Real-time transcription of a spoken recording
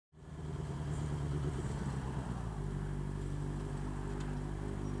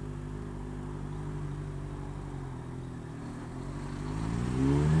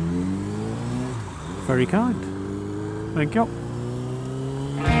Very kind. Thank you.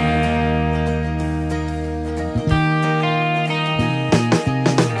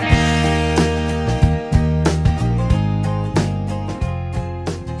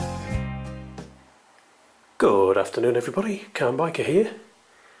 Good afternoon everybody, Calm Biker here,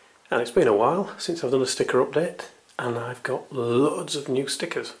 and it's been a while since I've done a sticker update and I've got loads of new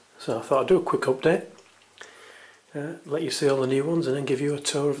stickers, so I thought I'd do a quick update, let you see all the new ones and then give you a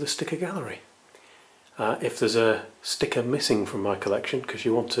tour of the sticker gallery. If there's a sticker missing from my collection because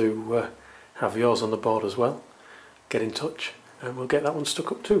you want to have yours on the board as well, get in touch and we'll get that one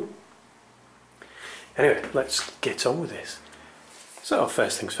stuck up too. Anyway, let's get on with this. So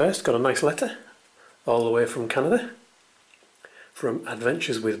first things first, got a nice letter all the way from Canada from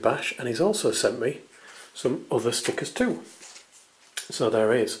Adventures with Bash, and he's also sent me some other stickers too. So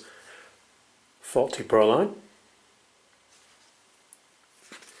there is 40 Proline,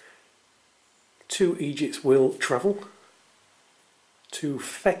 2 Egypts Will Travel, 2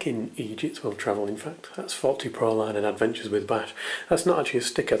 Feckin' Egypts Will Travel in fact. That's 40 Proline and Adventures with Bash. That's not actually a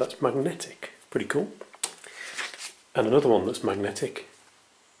sticker, that's magnetic. Pretty cool. And another one that's magnetic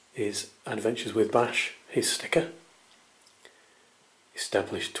is Adventures with Bash, his sticker.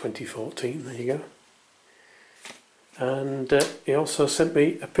 Established 2014, there you go. And he also sent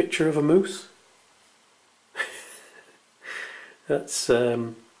me a picture of a moose. That's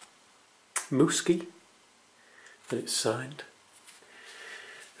Mooski, and it's signed.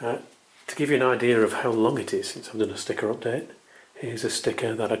 To give you an idea of how long it is since I've done a sticker update, here's a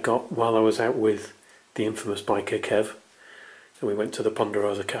sticker that I got while I was out with the infamous biker Kev, and we went to the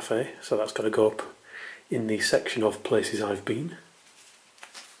Ponderosa Cafe, so that's got to go up in the section of places I've been.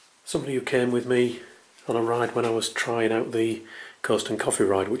 Somebody who came with me on a ride when I was trying out the Coast and Coffee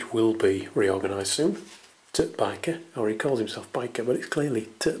ride, which will be reorganised soon, Tut Biker, or he calls himself Biker, but it's clearly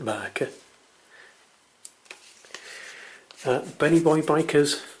Tut Biker. Benny Boy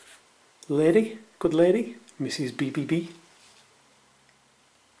Biker's lady, good lady, Mrs. BBB.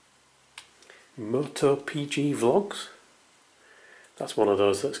 Moto PG Vlogs. That's one of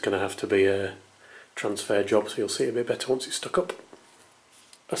those that's going to have to be a transfer job, so you'll see it a bit better once it's stuck up.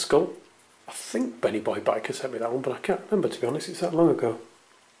 A skull. I think Benny Boy Biker sent me that one, but I can't remember, to be honest, it's that long ago.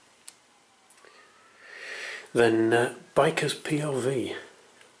 Then Biker's POV.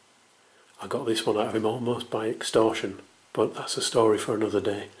 I got this one out of him almost by extortion, but that's a story for another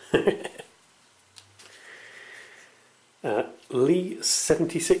day. Lee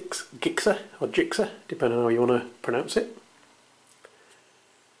 76 Gixer, or Jixer, depending on how you want to pronounce it.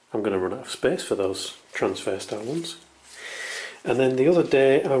 I'm going to run out of space for those transfer style ones. And then the other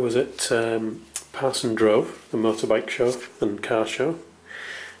day I was at Parson Drove, the motorbike show and car show,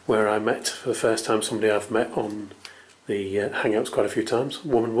 where I met for the first time somebody I've met on the Hangouts quite a few times,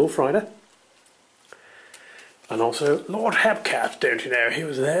 Woman Wolf Rider. And also Lord Hepcat, don't you know, he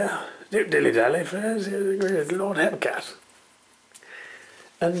was there. Dilly Dally Fairs, Lord Hepcat.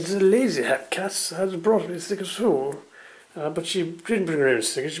 And Lazy Hepcat has brought me stickers full. But she didn't bring her own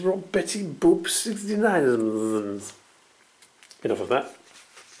stickers, she brought Betty Boop 69. Enough of that.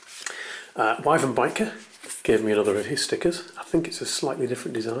 Wyvern Biker gave me another of his stickers. I think it's a slightly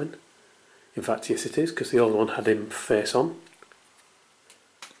different design. In fact, yes it is, because the old one had him face on.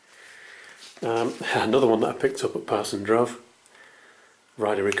 Another one that I picked up at Parson Drove.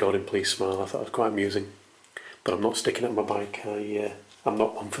 Rider recording Please Smile. I thought it was quite amusing. But I'm not sticking it on my bike. I'm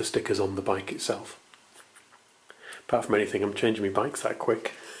not one for stickers on the bike itself. Apart from anything, I'm changing my bikes that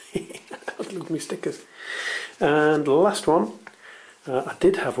quick. Look at my stickers. And the last one, I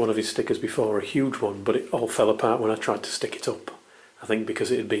did have one of his stickers before, a huge one, but it all fell apart when I tried to stick it up. I think because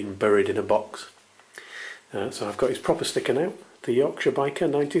it had been buried in a box. So I've got his proper sticker now, the Yorkshire Biker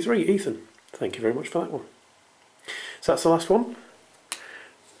 93, Ethan. Thank you very much for that one. So that's the last one.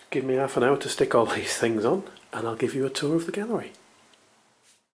 Give me half an hour to stick all these things on, and I'll give you a tour of the gallery.